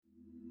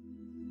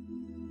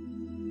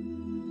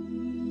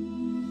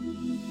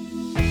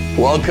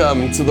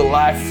Welcome to the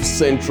Life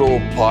Central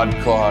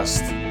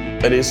podcast.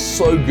 It is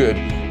so good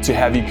to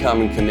have you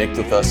come and connect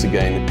with us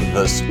again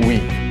this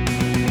week.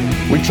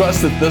 We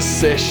trust that this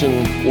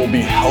session will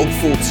be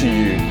helpful to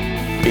you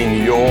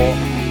in your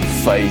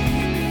faith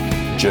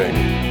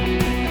journey.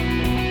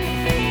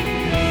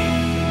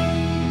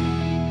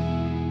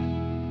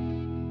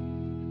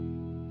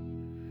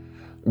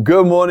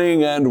 Good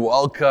morning and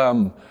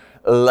welcome,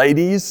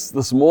 ladies.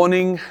 This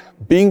morning,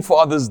 being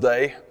Father's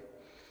Day,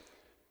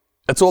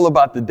 it's all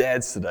about the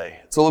dads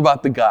today. It's all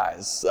about the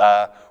guys.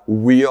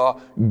 We are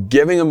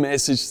giving a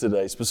message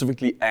today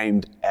specifically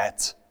aimed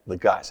at the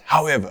guys.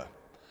 However,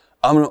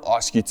 I'm going to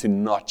ask you to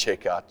not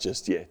check out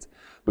just yet,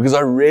 because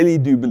I really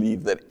do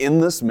believe that in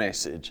this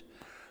message,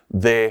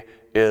 there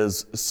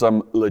is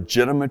some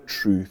legitimate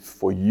truth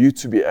for you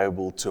to be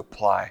able to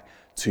apply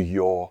to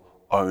your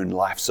own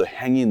life. So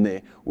hang in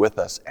there with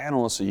us. And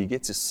also you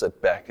get to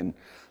sit back and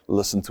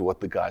listen to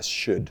what the guys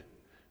should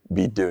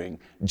be doing.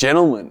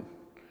 Gentlemen,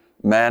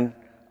 man,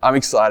 I'm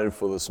excited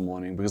for this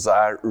morning because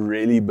I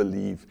really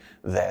believe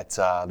that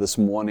this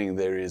morning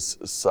there is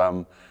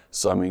some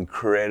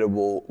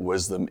incredible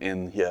wisdom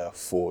in here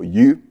for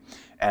you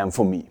and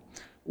for me.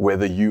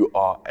 Whether you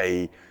are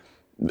a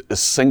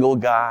single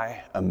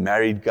guy, a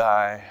married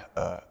guy,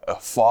 a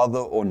father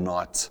or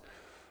not,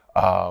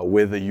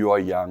 whether you are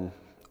young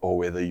or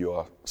whether you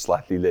are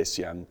slightly less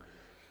young,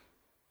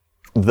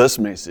 this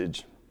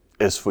message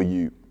is for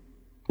you.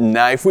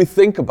 Now, if we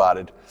think about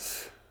it,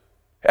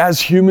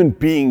 as human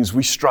beings,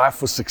 we strive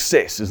for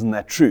success, isn't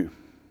that true?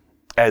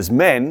 As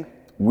men,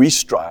 we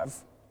strive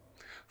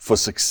for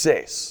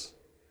success.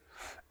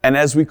 And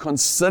as we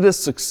consider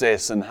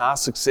success and how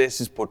success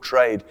is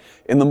portrayed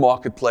in the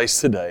marketplace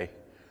today,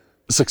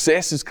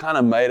 success is kind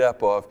of made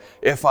up of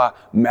if I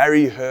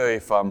marry her,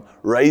 if I'm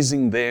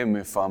raising them,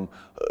 if I'm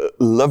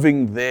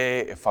living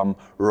there, if I'm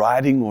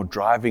riding or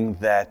driving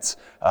that,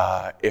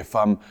 if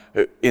I'm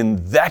in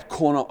that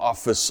corner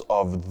office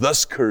of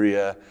this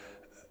career,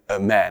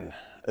 man,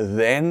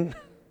 then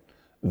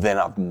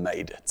I've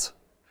made it.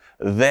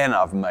 Then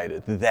I've made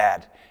it.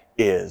 That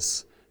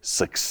is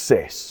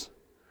success.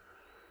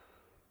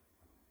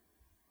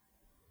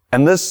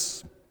 And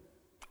this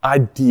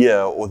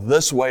idea or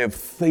this way of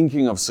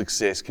thinking of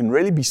success can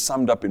really be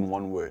summed up in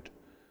one word,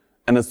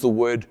 and it's the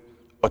word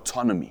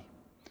autonomy.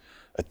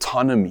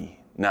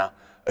 Autonomy. Now,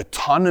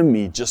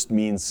 autonomy just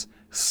means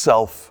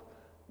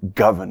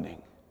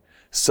self-governing.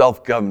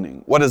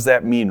 Self-governing. What does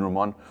that mean,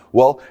 Ramon?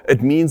 Well,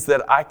 it means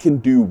that I can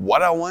do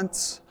what I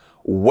want,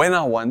 when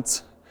I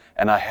want,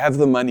 and I have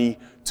the money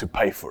to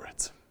pay for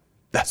it.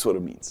 That's what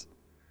it means.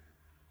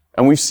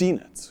 And we've seen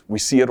it. We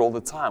see it all the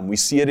time. We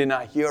see it in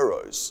our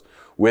heroes,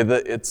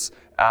 whether it's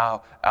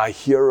our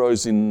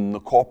heroes in the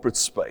corporate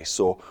space,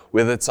 or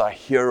whether it's our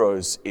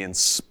heroes in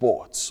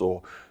sports,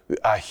 or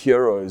our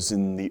heroes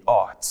in the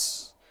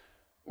arts.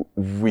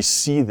 We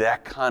see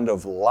that kind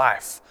of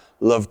life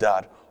lived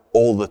out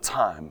all the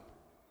time.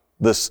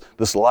 This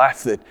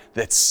life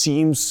that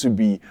seems to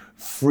be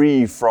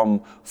free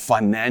from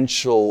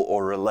financial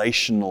or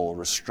relational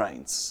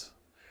restraints.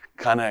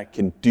 Kind of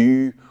can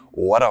do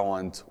what I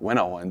want, when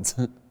I want,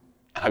 and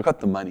I got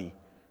the money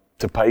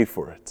to pay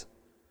for it.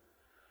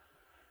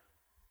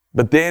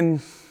 But then,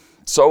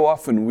 so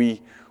often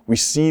we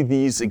see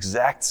these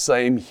exact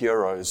same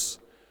heroes,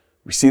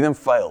 we see them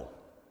fail,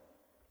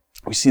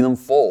 we see them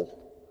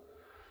fall,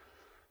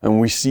 and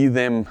we see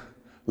them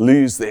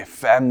lose their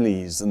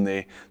families and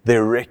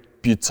their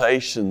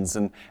reputations,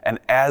 and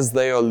as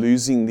they are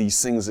losing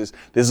these things, there's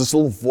this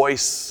little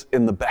voice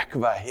in the back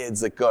of our heads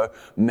that go,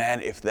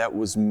 man, if that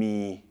was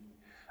me,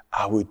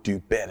 I would do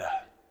better.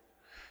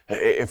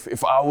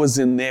 If I was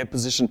in their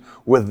position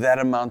with that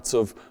amount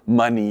of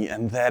money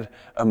and that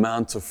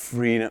amount of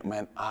freedom,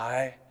 man,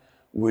 I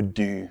would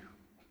do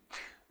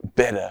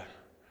better.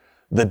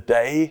 The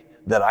day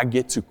that I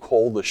get to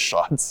call the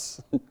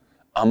shots,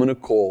 I'm going to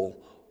call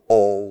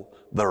all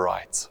the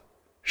right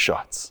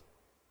shots.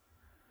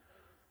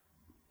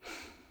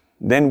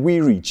 Then we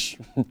reach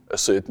a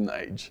certain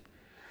age.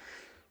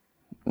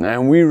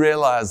 And we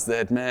realize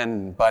that,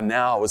 man, by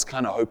now I was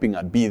kind of hoping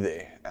I'd be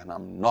there, and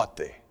I'm not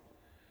there.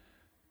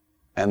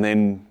 And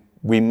then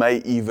we may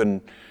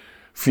even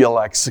feel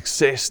like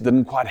success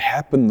didn't quite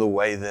happen the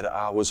way that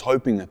I was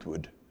hoping it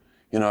would.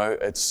 You know,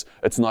 it's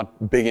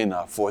not big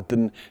enough, or it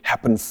didn't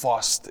happen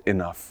fast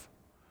enough.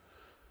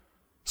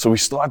 So we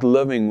start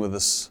living with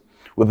this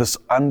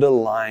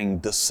underlying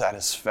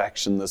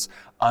dissatisfaction, this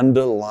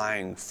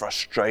underlying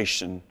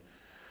frustration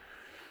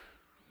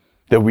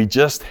that we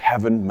just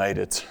haven't made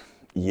it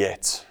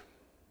yet.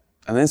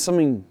 And then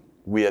something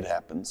weird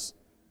happens.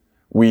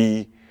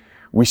 We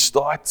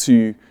start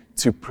to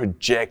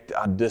project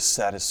our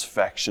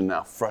dissatisfaction,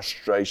 our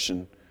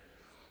frustration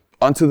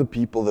onto the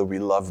people that we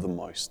love the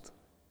most,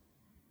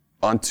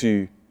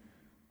 onto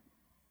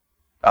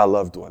our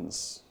loved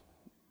ones,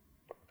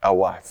 our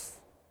wife,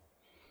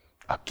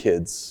 our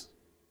kids,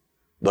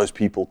 those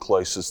people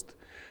closest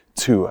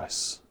to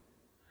us.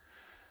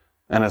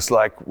 And it's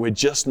like we're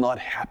just not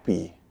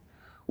happy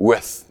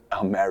with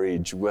our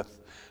marriage, with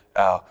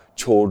our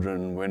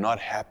children. We're not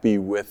happy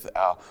with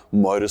our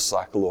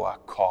motorcycle or our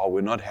car.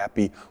 We're not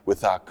happy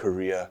with our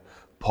career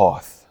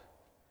path.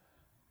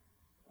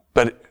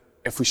 But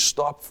if we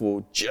stop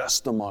for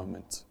just a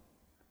moment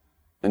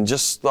and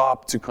just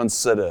stop to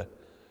consider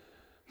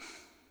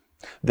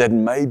that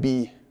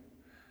maybe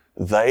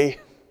they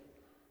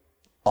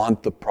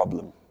aren't the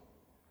problem.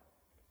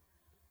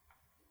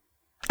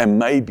 And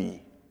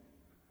maybe,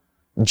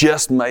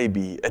 just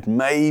maybe, it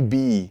may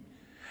be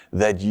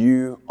that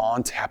you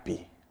aren't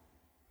happy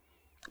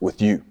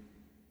with you.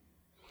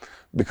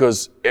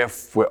 Because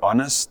if we're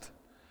honest,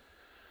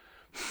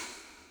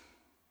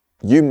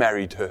 you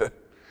married her,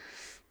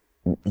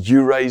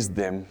 you raised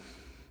them,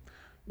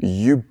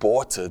 you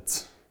bought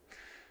it,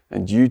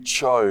 and you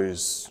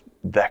chose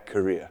that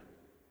career.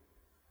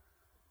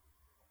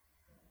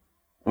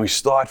 We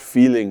start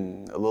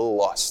feeling a little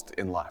lost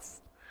in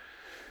life.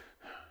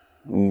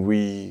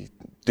 We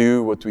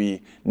do what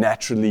we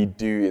naturally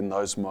do in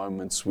those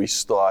moments. We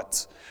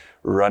start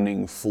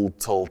running full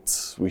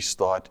tilt. We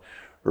start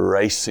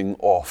racing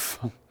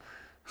off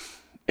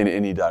in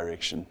any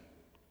direction.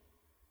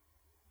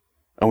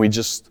 And we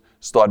just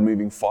start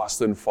moving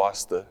faster and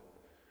faster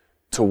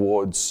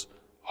towards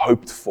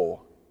hoped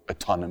for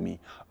autonomy,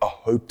 a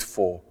hoped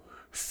for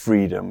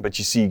freedom. But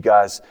you see,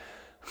 guys,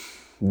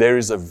 there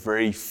is a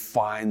very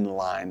fine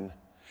line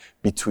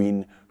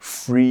between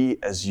free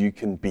as you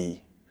can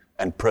be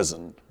and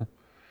prison.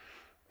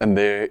 And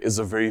there is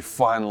a very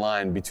fine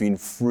line between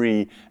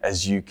free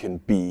as you can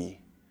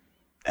be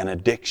and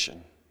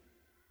addiction.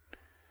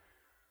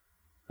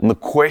 And the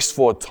quest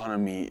for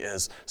autonomy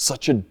is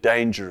such a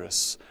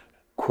dangerous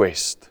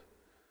quest.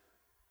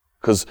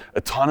 Because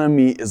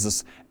autonomy is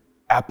this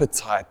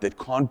appetite that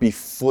can't be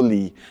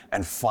fully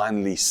and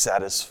finally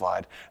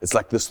satisfied. It's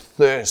like this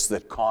thirst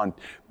that can't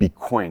be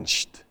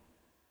quenched.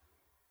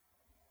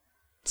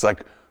 It's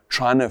like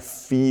trying to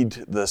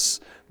feed this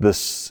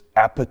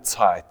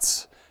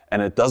appetite,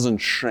 and it doesn't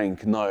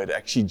shrink. No, it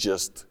actually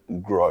just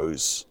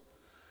grows.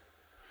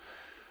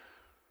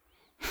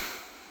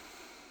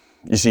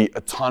 You see,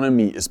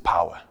 autonomy is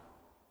power.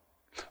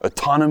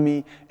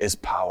 Autonomy is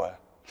power.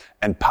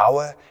 And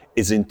power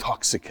is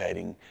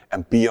intoxicating.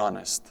 And be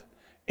honest,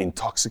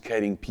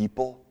 intoxicating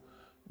people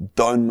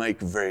don't make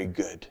very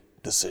good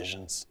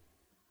decisions.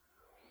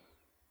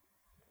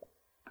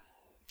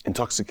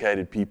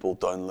 Intoxicated people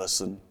don't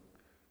listen.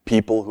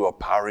 People who are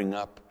powering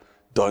up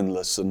don't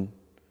listen.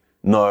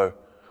 No,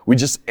 we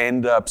just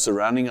end up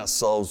surrounding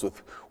ourselves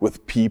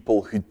with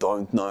people who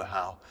don't know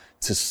how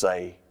to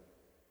say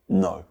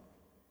no.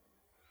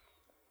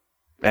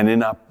 And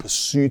in our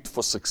pursuit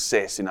for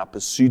success, in our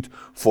pursuit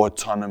for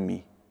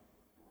autonomy,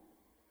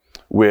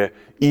 we're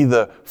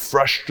either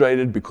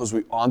frustrated because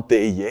we aren't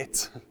there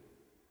yet,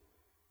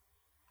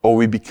 or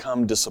we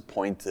become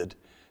disappointed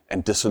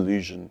and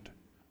disillusioned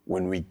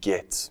when we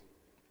get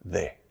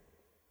there.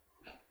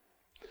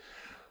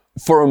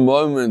 For a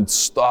moment,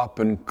 stop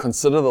and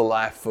consider the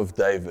life of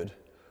David.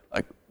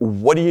 Like,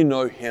 what do you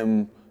know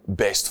him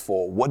best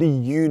for? What do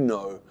you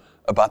know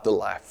about the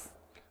life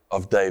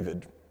of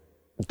David?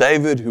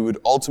 David, who would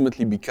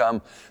ultimately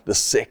become the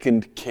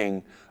second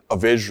king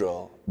of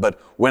Israel. But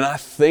when I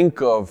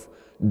think of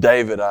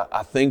David,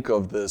 I think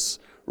of this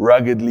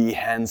ruggedly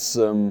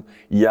handsome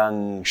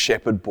young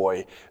shepherd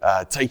boy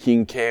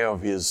taking care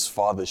of his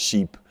father's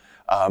sheep,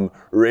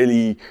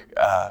 really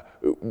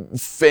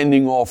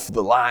fending off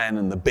the lion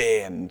and the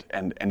bear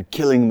and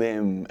killing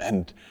them,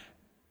 and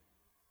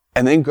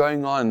then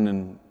going on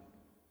and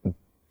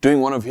doing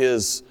one of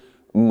his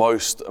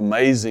most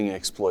amazing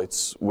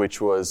exploits,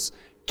 which was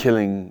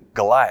killing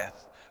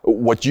Goliath.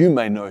 What you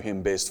may know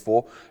him best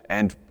for,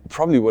 and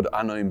probably what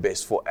I know him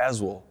best for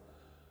as well.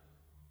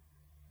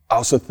 I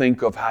also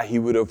think of how he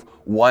would have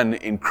won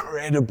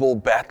incredible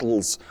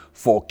battles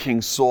for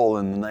King Saul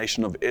and the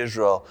nation of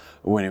Israel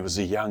when he was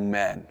a young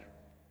man.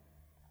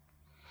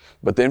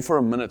 But then for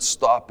a minute,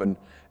 stop and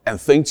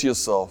think to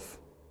yourself,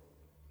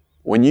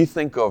 when you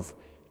think of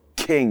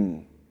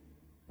King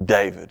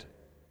David,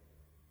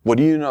 what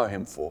do you know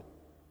him for?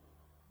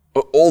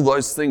 All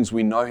those things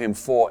we know him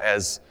for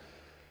as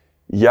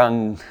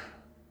young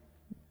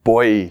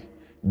boy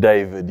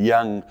David,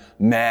 young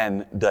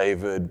man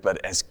David,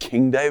 but as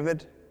King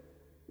David,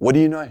 what do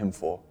you know him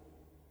for?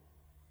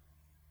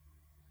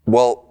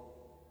 Well,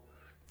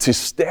 to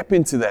step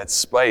into that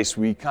space,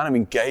 we kind of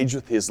engage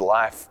with his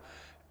life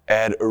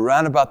at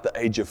around about the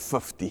age of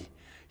 50.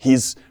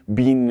 He's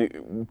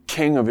been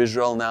king of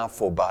Israel now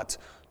for about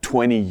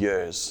 20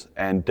 years,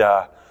 and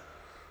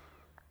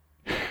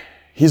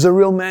he's a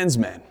real man's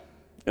man.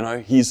 You know,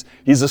 he's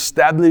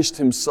established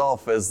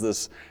himself as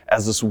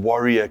this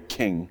warrior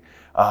king.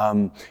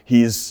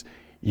 He's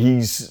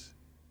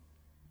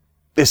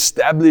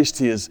established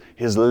his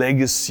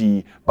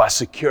legacy by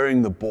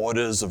securing the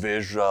borders of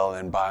Israel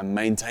and by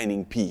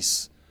maintaining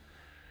peace.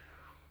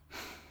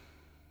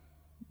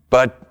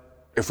 But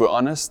if we're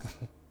honest,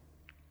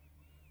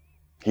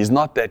 he's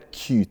not that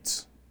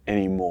cute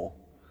anymore.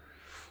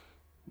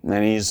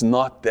 And he's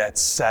not that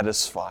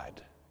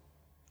satisfied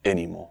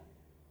anymore.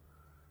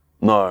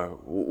 No,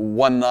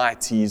 one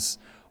night he's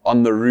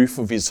on the roof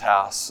of his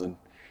house and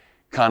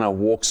kind of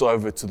walks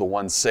over to the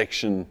one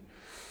section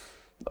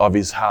of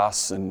his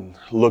house and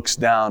looks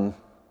down,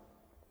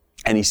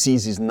 and he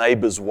sees his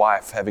neighbor's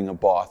wife having a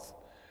bath.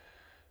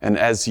 And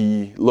as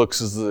he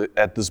looks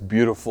at this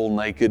beautiful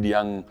naked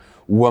young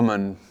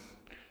woman,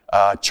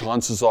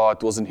 chances are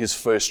it wasn't his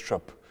first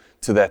trip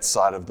to that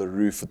side of the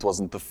roof. It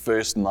wasn't the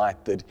first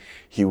night that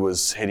he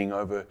was heading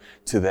over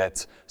to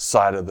that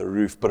side of the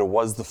roof, but it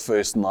was the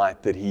first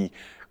night that he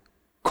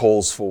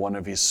calls for one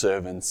of his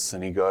servants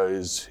and he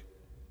goes,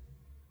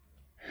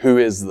 "Who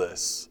is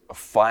this?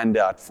 Find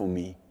out for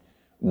me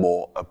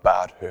more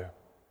about her."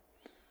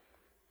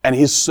 And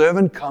his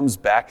servant comes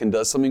back and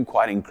does something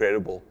quite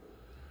incredible.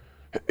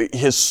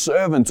 His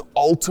servant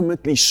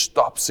ultimately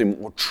stops him,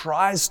 or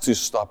tries to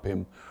stop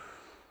him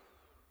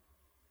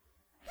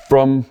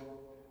from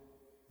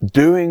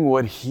doing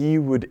what he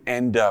would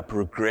end up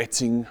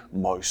regretting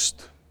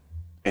most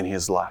in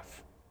his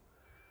life.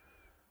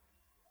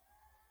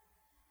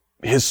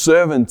 His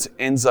servant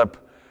ends up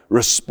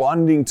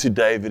responding to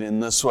David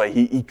in this way.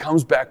 He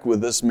comes back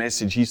with this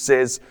message. He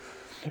says,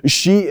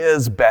 "She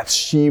is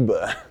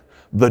Bathsheba,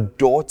 the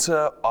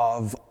daughter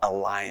of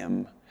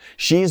Eliam."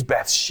 She is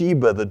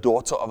Bathsheba, the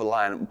daughter of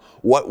Eliam.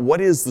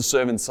 What is the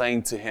servant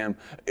saying to him?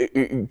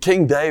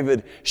 King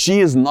David,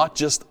 she is not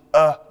just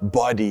a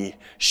body.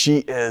 She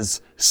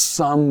is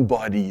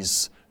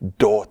somebody's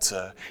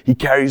daughter. He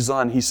carries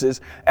on. He says,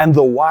 "And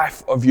the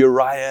wife of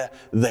Uriah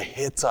the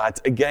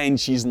Hittite." Again,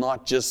 she's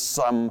not just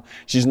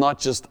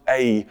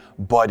a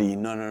body.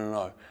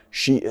 No.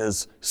 She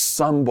is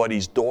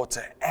somebody's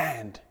daughter,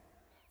 and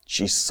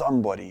she's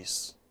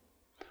somebody's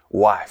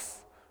wife.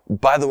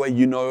 By the way,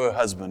 you know her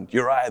husband,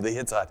 Uriah the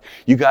Hittite.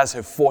 You guys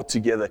have fought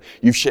together.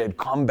 You've shared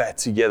combat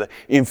together.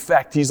 In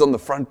fact, he's on the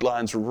front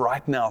lines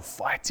right now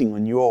fighting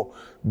on your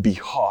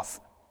behalf.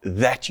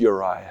 That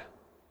Uriah.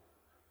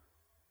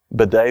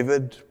 But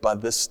David, by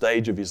this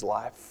stage of his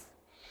life,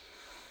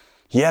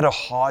 he had a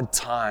hard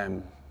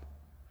time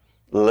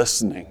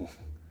listening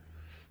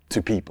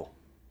to people.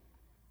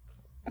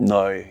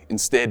 No,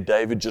 instead,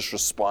 David just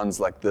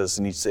responds like this,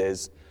 and he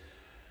says,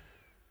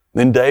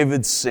 "Then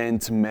David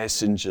sent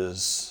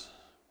messengers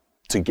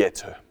to get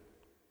her."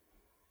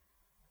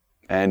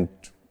 And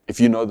if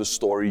you know the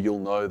story, you'll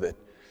know that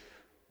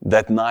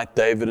that night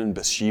David and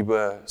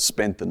Bathsheba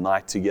spent the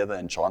night together,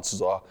 and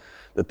chances are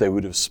that they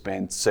would have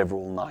spent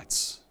several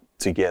nights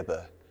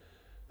together.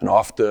 And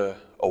after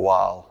a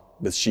while,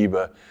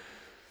 Bathsheba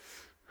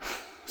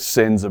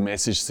sends a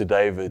message to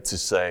David to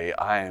say,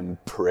 "I am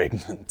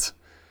pregnant."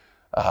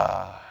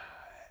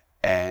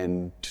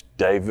 And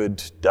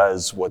David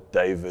does what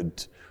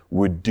David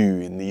would do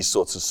in these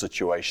sorts of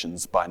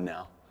situations by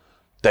now.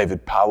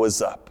 David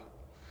powers up,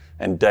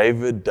 and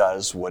David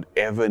does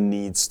whatever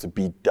needs to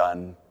be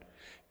done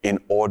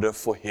in order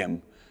for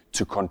him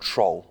to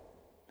control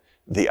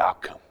the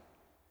outcome.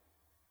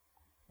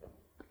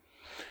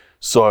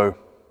 So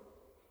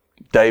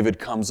David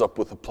comes up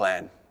with a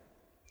plan.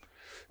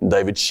 And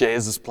David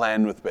shares his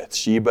plan with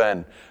Bathsheba,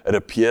 and it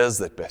appears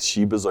that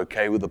Bathsheba's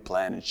okay with the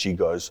plan, and she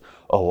goes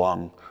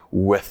along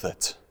with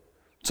it.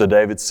 So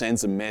David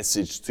sends a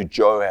message to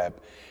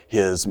Joab,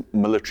 his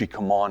military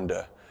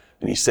commander,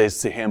 and he says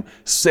to him,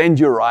 "Send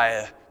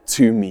Uriah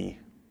to me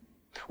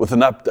with an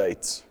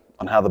update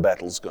on how the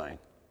battle's going."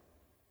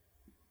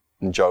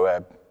 And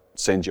Joab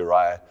sends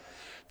Uriah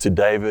to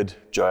David.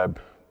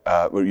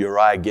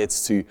 Uriah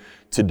gets to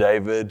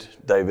David.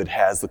 David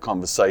has the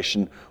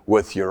conversation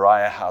with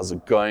Uriah. "How's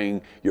it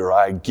going?"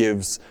 Uriah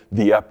gives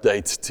the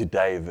update to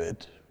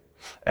David.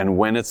 And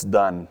when it's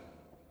done,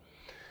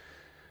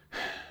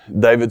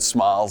 David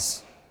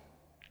smiles,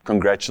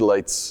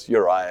 congratulates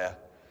Uriah,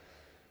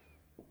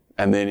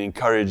 and then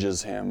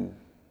encourages him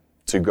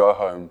to go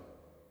home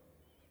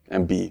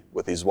and be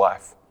with his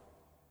wife.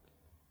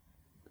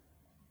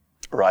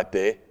 Right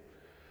there,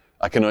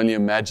 I can only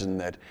imagine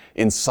that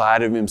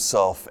inside of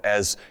himself,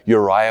 as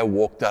Uriah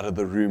walked out of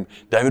the room,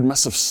 David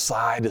must have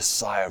sighed a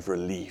sigh of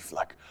relief,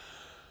 like,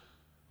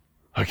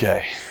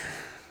 okay,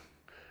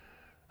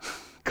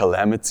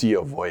 calamity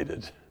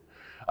avoided.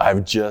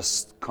 I've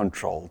just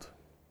controlled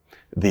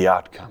the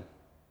outcome.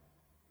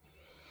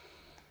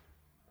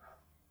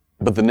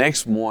 But the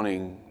next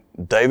morning,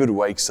 David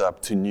wakes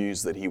up to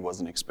news that he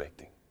wasn't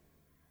expecting.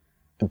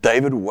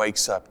 David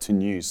wakes up to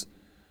news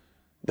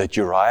that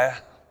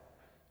Uriah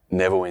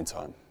never went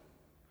home.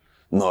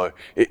 No,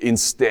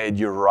 instead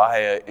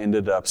Uriah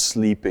ended up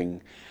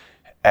sleeping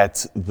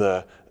at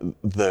the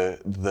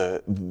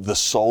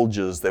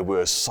soldiers that were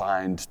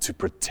assigned to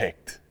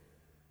protect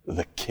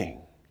the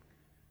king.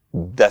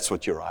 That's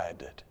what Uriah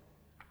did.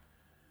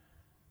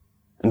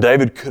 And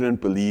David couldn't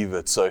believe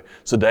it. So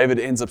David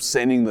ends up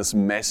sending this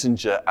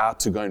messenger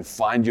out to go and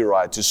find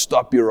Uriah, to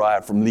stop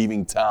Uriah from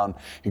leaving town.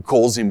 He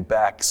calls him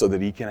back so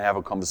that he can have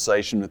a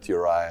conversation with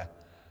Uriah.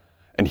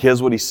 And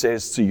here's what he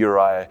says to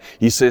Uriah.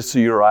 He says to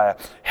Uriah,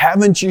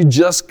 "Haven't you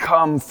just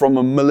come from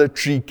a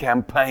military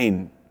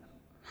campaign?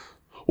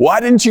 Why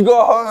didn't you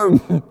go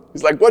home?"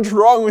 He's like, "What's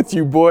wrong with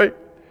you, boy?"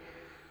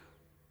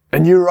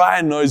 And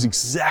Uriah knows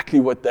exactly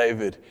what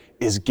David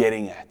is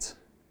getting at.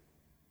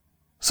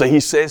 So he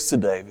says to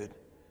David,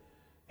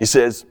 he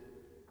says,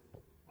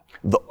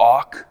 the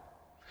ark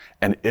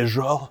and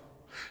Israel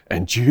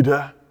and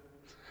Judah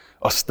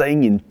are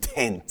staying in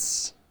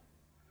tents.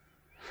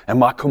 And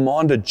my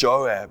commander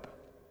Joab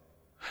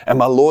and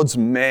my Lord's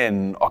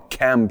men are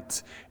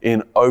camped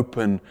in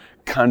open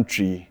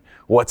country.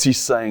 What's he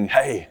saying?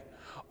 Hey,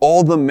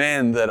 all the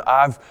men that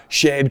I've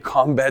shared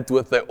combat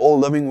with, they're all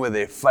living with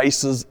their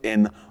faces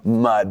in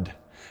mud.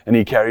 And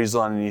he carries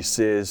on and he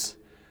says,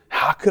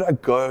 how could I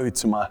go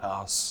to my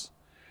house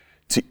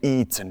to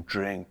eat and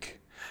drink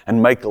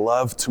and make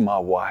love to my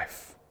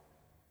wife?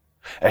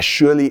 As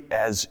surely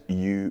as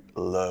you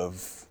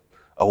live,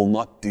 I will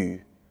not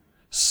do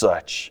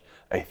such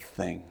a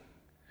thing.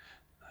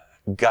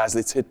 Guys,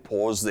 let's hit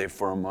pause there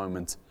for a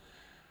moment.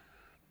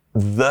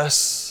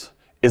 This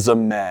is a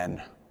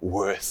man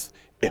worth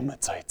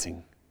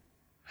imitating.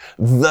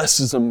 This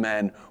is a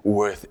man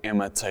worth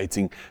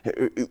imitating.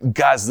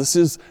 Guys, this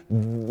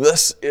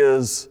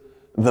is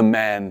the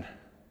man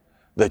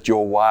that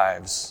your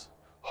wives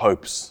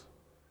hopes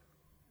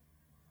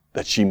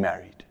that she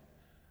married.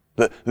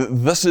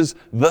 This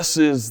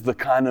is the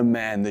kind of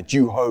man that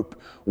you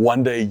hope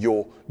one day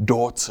your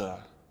daughter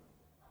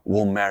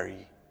will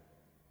marry.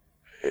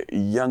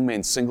 Young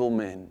men, single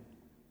men.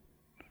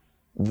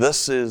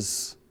 This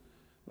is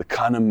the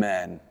kind of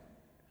man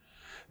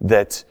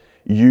that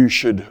you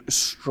should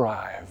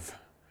strive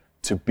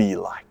to be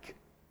like.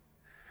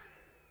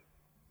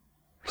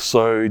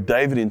 So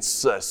David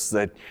insists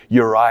that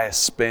Uriah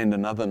spend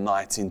another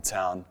night in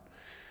town,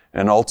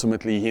 and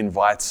ultimately he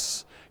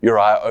invites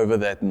Uriah over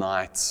that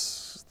night,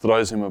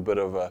 throws him a bit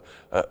of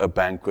a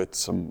banquet,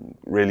 some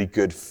really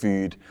good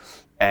food,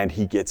 and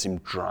he gets him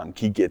drunk,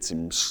 he gets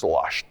him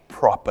sloshed,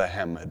 proper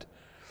hammered,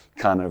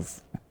 kind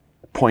of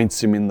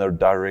points him in the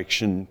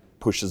direction,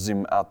 pushes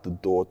him out the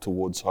door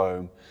towards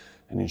home,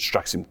 and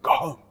instructs him, go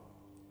home.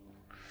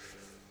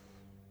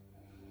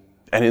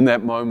 And in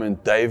that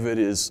moment, David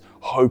is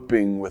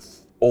hoping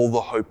with all the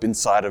hope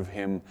inside of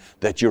him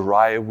that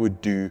Uriah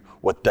would do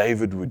what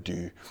David would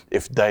do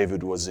if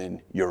David was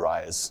in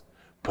Uriah's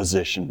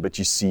position. But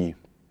you see,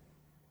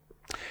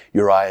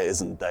 Uriah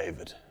isn't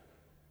David.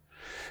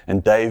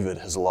 And David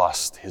has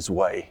lost his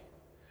way.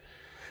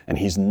 And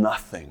he's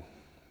nothing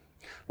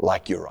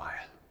like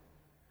Uriah.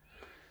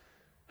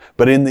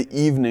 But in the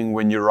evening,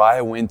 when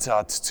Uriah went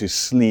out to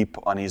sleep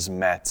on his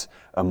mat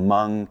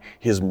among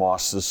his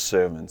master's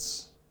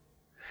servants,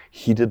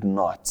 he did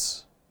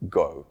not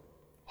go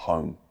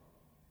home.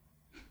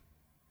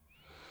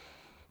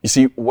 You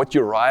see, what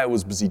Uriah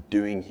was busy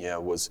doing here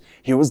was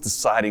he was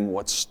deciding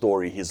what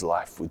story his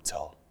life would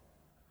tell.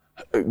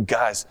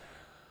 Guys,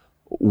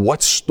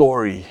 what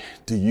story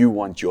do you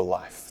want your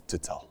life to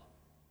tell?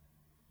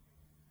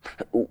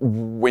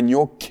 When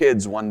your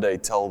kids one day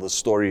tell the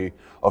story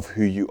of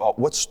who you are,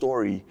 what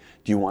story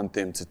do you want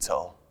them to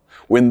tell?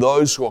 When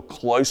those who are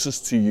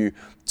closest to you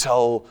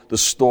tell the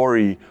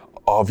story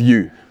of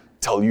you,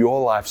 tell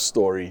your life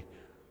story,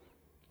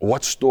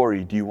 what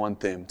story do you want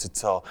them to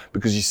tell?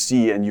 Because you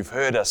see, and you've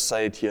heard us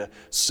say it here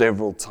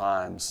several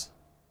times,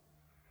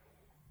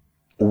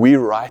 we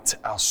write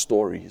our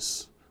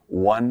stories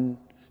one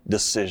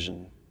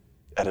decision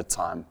at a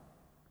time.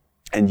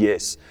 And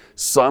yes,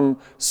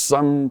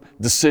 some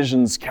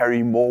decisions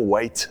carry more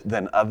weight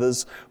than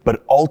others,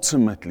 but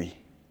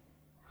ultimately,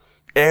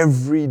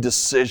 every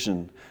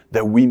decision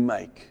that we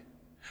make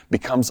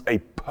becomes a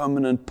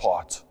permanent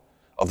part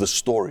of the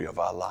story of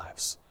our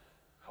lives.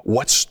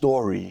 What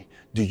story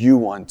do you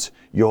want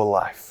your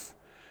life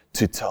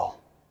to tell?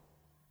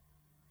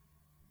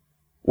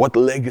 What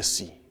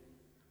legacy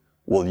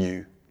will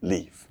you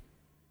leave?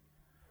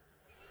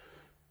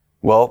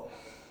 Well,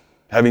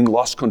 having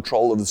lost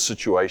control of the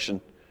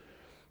situation,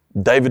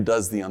 David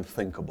does the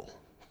unthinkable.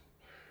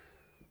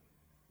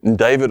 And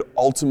David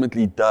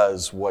ultimately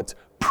does what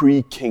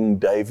pre-King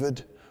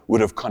David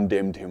would have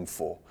condemned him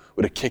for,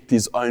 would have kicked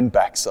his own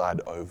backside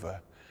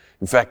over.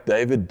 In fact,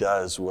 David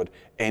does what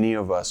any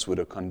of us would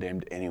have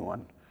condemned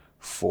anyone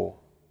for.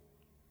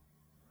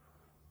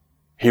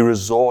 He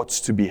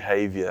resorts to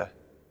behavior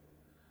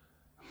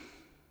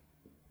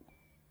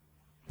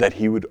that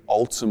he would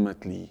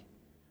ultimately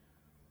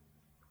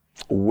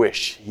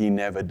wish he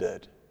never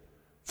did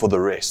for the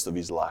rest of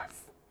his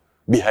life.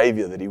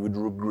 Behavior that he would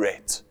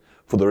regret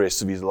for the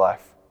rest of his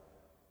life.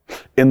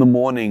 In the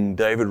morning,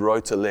 David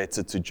wrote a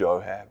letter to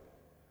Joab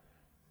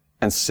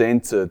and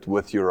sent it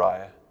with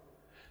Uriah.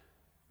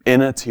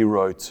 In it, he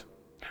wrote,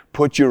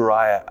 "Put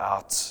Uriah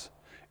out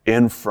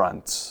in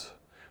front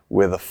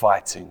where the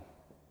fighting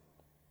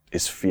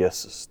is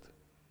fiercest.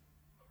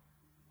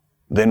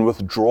 Then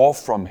withdraw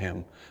from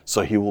him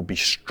so he will be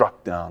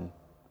struck down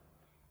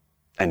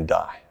and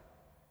die."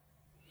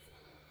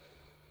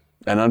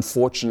 And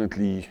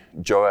unfortunately,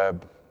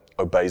 Joab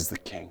obeys the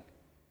king.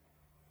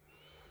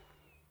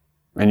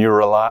 And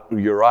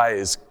Uriah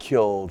is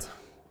killed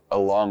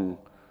along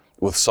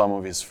with some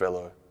of his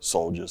fellow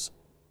soldiers.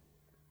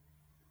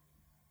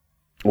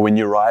 When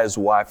Uriah's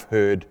wife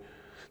heard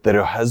that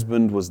her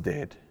husband was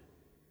dead,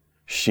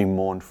 she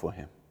mourned for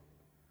him.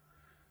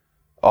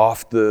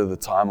 After the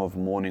time of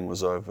mourning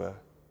was over,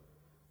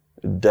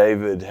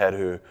 David had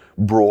her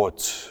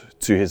brought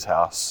to his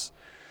house,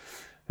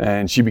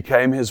 and she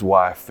became his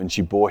wife, and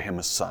she bore him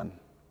a son.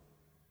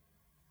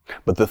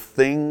 But the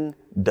thing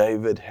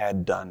David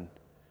had done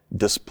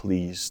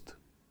displeased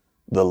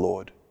the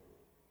Lord,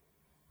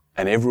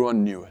 and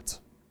everyone knew it.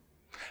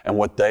 And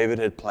what David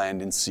had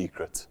planned in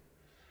secret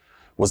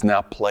was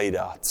now played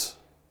out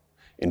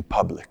in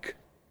public.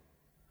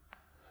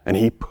 And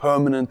he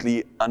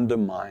permanently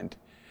undermined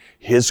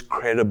his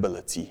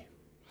credibility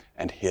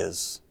and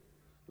his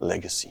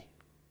legacy.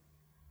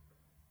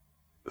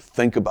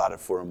 Think about it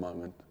for a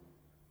moment.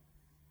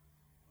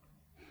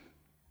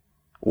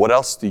 What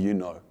else do you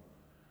know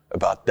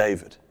about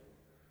David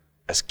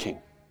as king?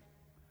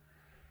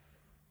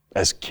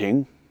 As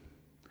king,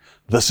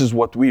 this is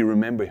what we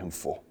remember him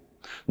for.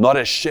 Not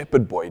as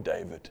shepherd boy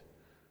David.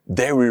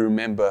 There we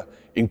remember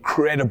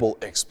incredible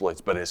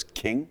exploits, but as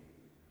king,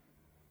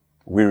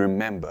 we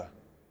remember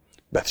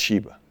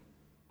Bathsheba.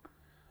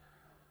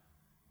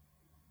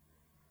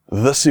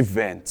 This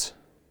event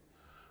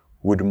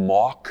would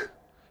mark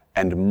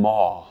and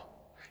mar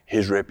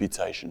his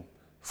reputation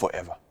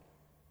forever.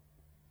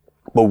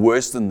 But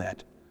worse than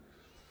that,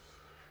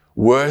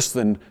 worse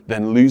than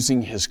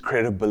losing his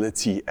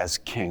credibility as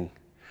king,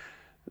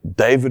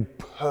 David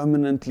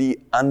permanently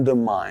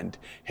undermined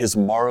his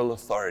moral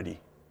authority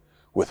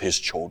with his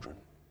children.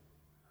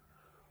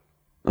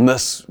 And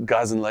this,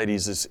 guys and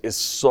ladies, is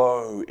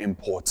so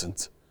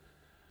important.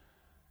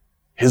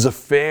 His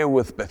affair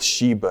with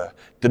Bathsheba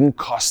didn't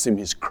cost him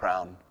his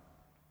crown,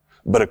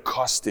 but it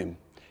cost him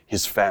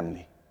his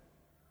family.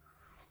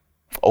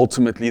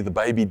 Ultimately, the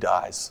baby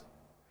dies.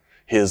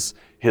 His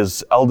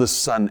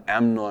eldest son,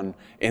 Amnon,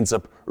 ends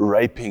up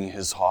raping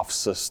his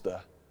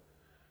half-sister.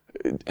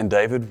 And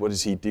David, what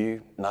does he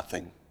do?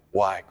 Nothing.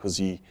 Why? Because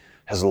he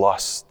has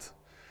lost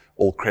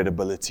all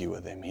credibility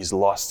with him. He's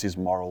lost his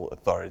moral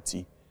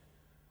authority.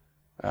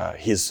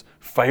 His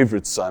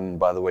favorite son,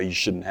 by the way, you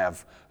shouldn't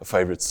have a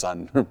favorite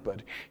son,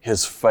 but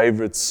his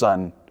favorite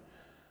son,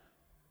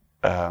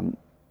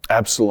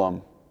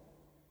 Absalom,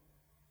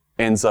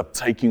 ends up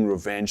taking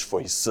revenge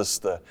for his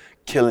sister,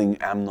 killing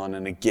Amnon,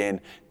 and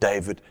again,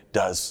 David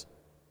does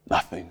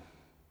nothing.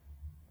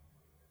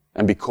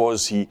 And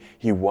because he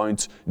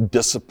won't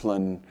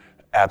discipline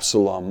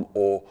Absalom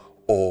or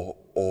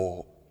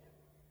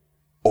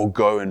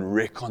go and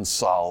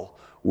reconcile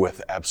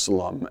with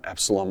Absalom,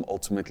 Absalom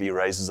ultimately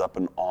raises up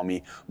an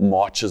army,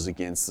 marches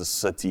against the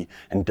city,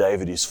 and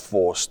David is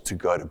forced to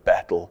go to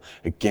battle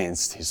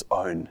against his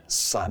own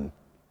son.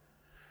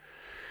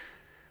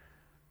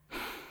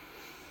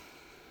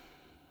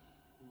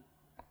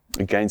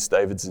 Against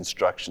David's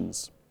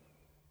instructions,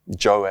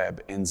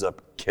 Joab ends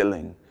up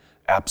killing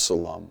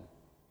Absalom.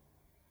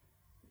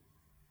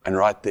 And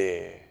right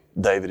there,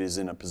 David is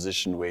in a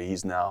position where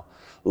he's now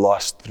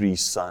lost 3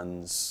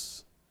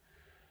 sons,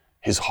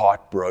 his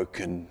heart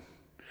broken,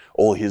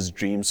 all his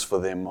dreams for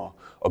them are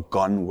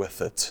gone with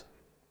it.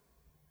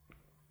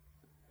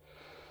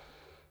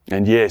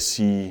 And yes,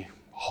 he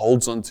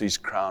holds on to his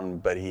crown,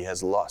 but he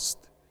has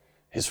lost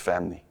his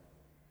family.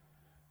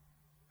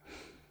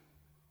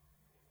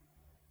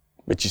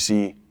 But you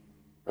see,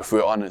 if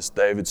we're honest,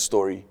 David's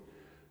story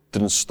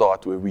didn't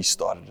start where we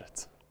started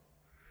it.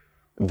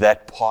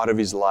 That part of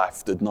his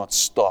life did not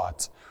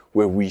start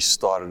where we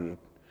started it.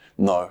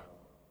 No.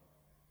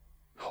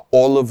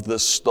 All of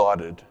this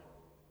started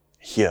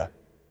here.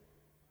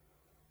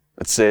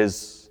 It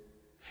says,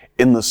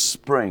 in the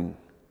spring,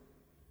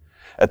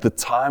 at the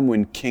time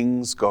when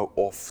kings go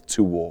off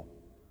to war,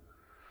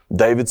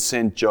 David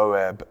sent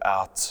Joab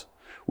out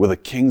with the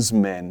king's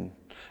men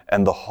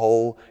and the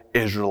whole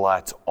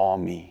Israelite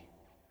army.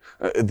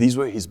 These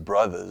were his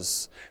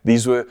brothers.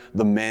 These were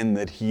the men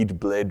that he'd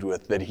bled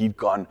with, that he'd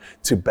gone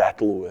to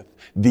battle with.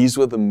 These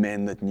were the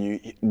men that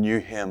knew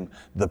him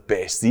the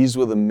best. These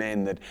were the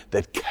men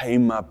that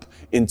came up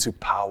into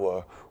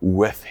power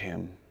with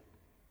him.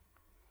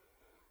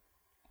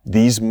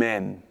 These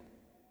men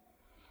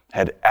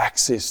had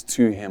access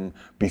to him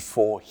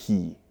before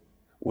he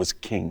was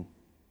king.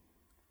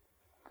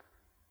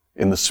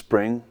 In the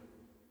spring,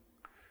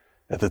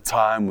 at the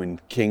time when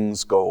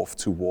kings go off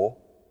to war,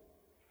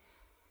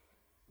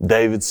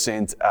 David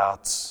sent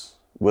out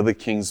with the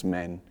king's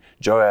men,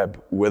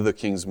 Joab with the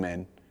king's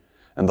men,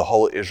 and the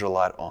whole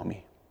Israelite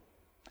army.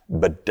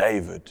 But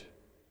David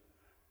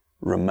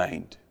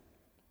remained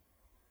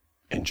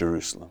in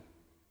Jerusalem.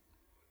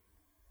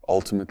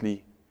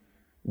 Ultimately,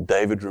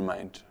 David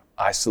remained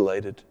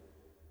isolated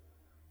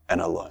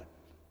and alone.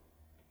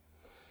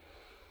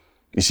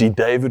 You see,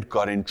 David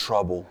got in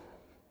trouble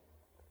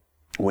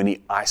when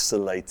he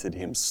isolated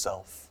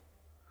himself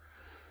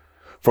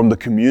from the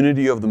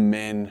community of the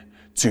men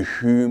to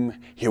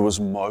whom he was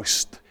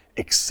most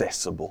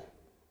accessible.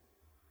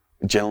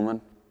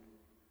 Gentlemen,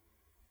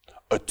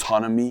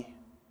 autonomy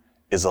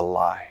is a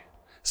lie.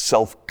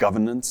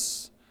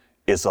 Self-governance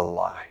is a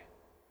lie.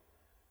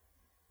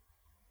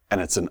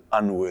 And it's an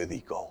unworthy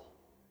goal.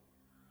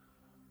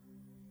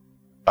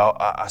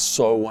 I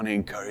so want to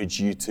encourage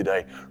you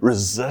today.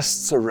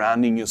 Resist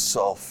surrounding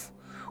yourself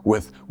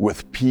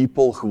with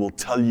people who will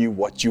tell you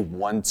what you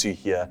want to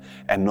hear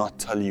and not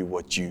tell you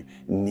what you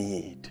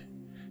need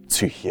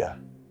to hear.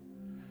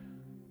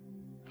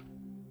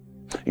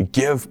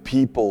 Give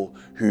people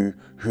who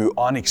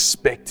aren't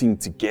expecting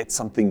to get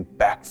something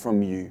back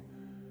from you,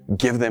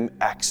 give them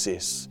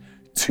access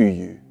to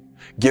you.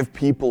 Give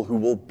people who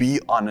will be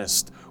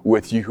honest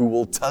with you, who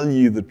will tell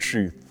you the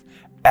truth,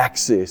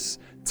 access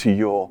to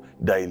your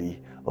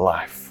daily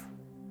life.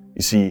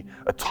 You see,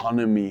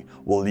 autonomy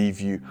will leave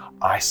you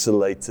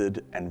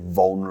isolated and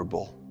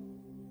vulnerable.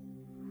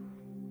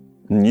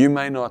 And you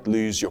may not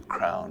lose your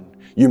crown.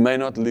 You may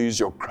not lose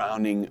your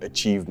crowning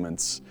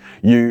achievements.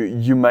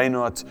 You may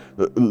not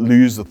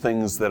lose the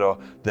things that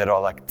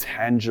are like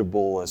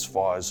tangible as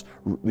far as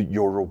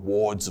your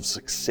rewards of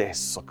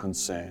success are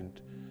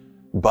concerned.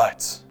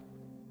 But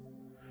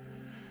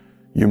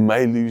you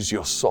may lose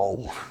your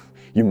soul.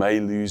 You may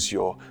lose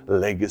your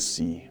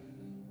legacy.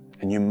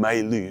 And you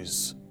may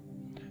lose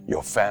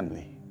your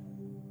family.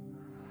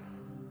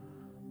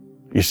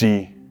 You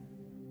see,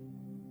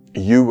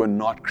 you were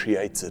not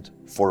created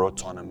for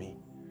autonomy.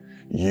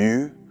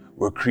 You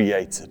were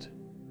created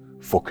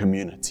for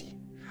community.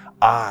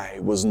 I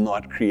was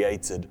not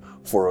created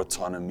for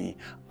autonomy.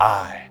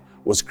 I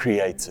was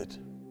created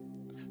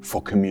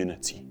for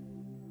community.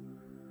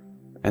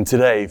 And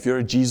today, if you're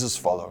a Jesus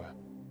follower,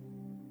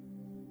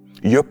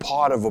 you're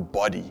part of a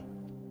body.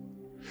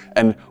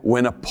 And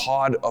when a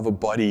part of a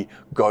body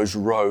goes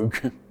rogue,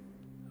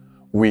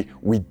 we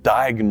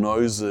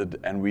diagnose it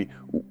and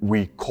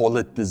we call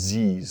it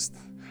diseased.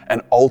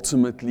 And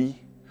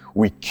ultimately,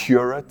 we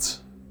cure it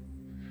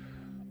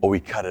or we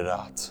cut it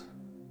out.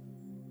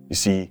 You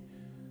see,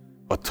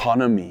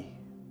 autonomy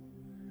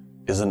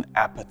is an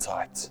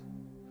appetite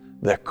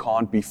that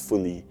can't be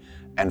fully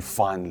and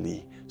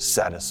finally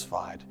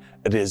satisfied.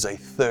 It is a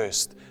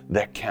thirst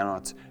that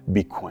cannot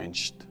be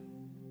quenched.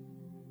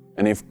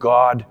 And if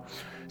God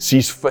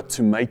sees fit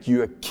to make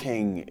you a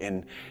king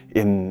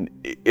in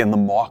the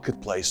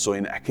marketplace or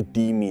in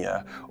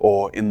academia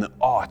or in the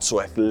arts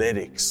or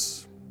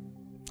athletics,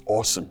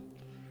 awesome,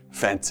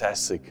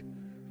 fantastic,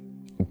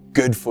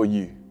 good for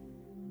you.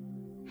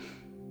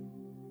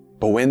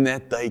 But when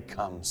that day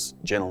comes,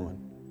 gentlemen,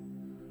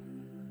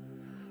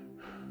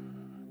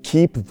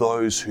 keep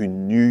those who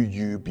knew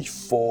you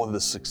before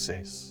the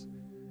success,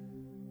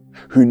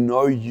 who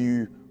know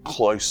you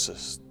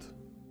closest,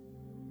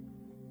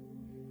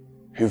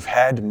 who've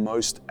had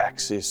most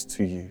access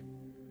to you,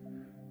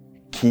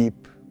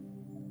 keep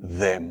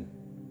them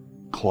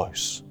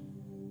close.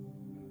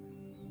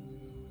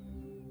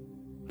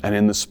 And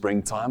in the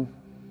springtime,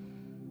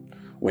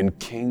 when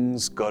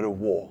kings go to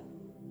war,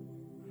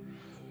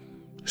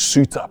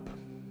 suit up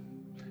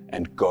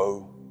and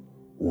go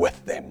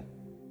with them.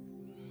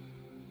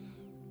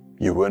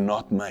 You were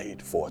not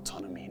made for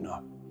autonomy,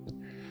 no.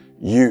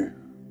 You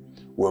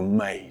were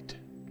made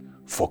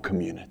for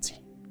community.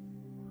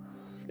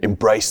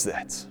 Embrace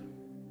that.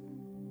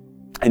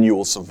 And you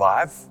will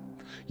survive,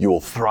 you will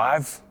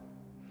thrive,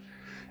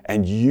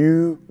 and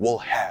you will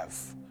have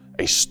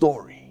a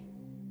story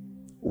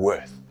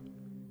worth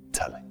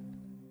telling.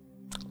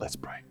 Let's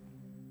pray.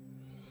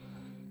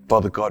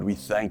 Father God, we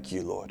thank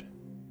you, Lord,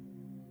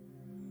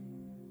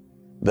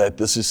 that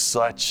this is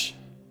such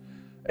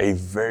a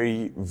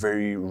very,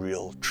 very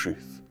real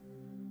truth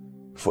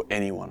for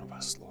any one of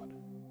us, Lord.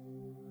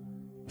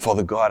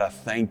 Father God, I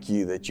thank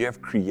you that you have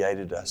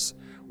created us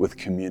with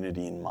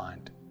community in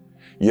mind.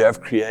 You have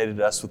created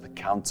us with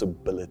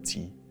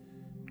accountability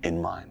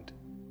in mind.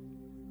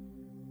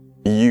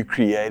 You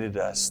created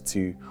us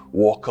to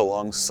walk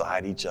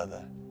alongside each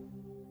other,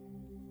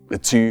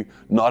 to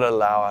not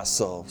allow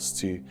ourselves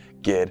to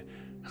get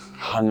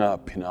hung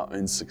up in our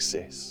own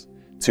success,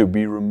 to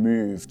be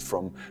removed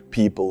from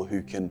people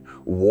who can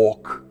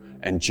walk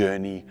and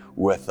journey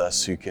with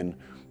us, who can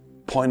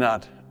point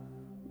out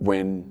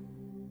when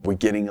we're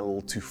getting a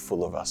little too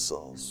full of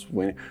ourselves,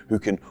 who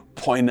can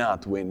point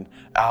out when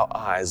our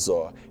eyes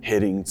are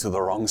heading to the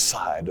wrong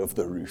side of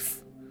the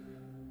roof.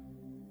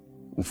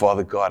 And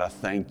Father God, I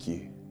thank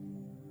you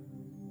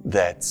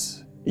that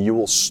you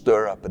will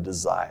stir up a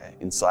desire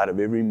inside of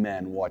every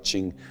man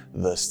watching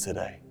this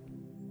today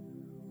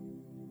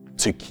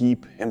to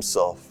keep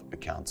himself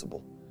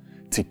accountable,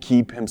 to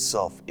keep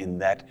himself in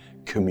that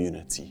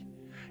community,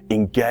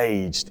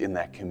 engaged in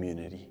that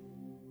community,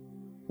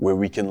 where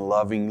we can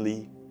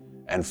lovingly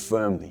and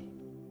firmly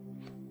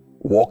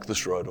walk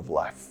this road of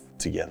life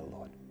together,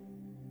 Lord.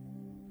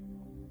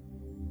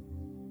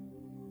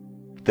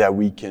 That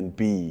we can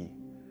be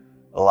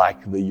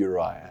like the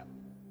Uriah,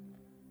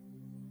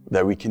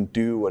 that we can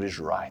do what is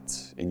right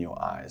in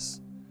your eyes,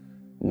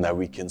 and that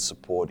we can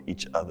support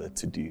each other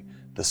to do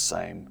the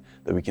same,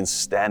 that we can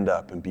stand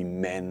up and be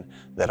men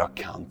that are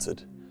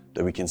counted,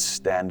 that we can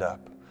stand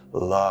up,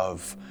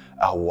 love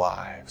our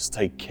wives,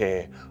 take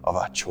care of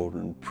our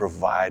children,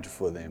 provide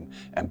for them,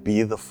 and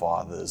be the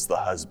fathers, the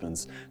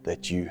husbands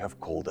that you have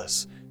called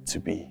us to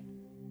be.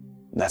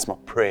 And that's my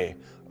prayer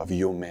of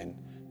your men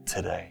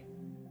today.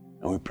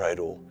 And we pray it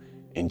all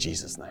in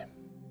Jesus' name.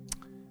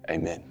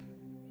 Amen.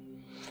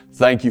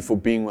 Thank you for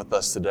being with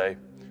us today.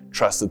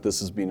 Trust that this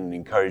has been an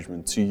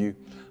encouragement to you.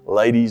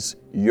 Ladies,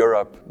 you're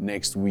up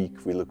next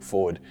week. We look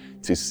forward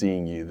to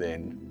seeing you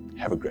then.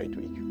 Have a great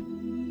week.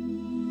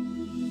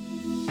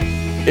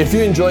 If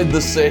you enjoyed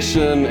this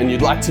session and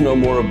you'd like to know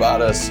more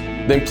about us,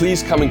 then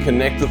please come and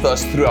connect with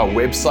us through our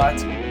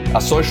website,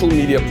 our social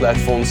media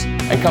platforms,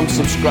 and come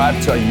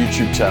subscribe to our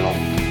YouTube channel.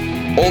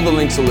 All the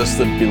links are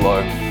listed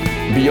below.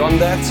 Beyond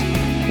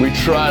that, we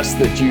trust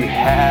that you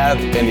have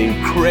an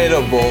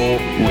incredible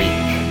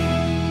week.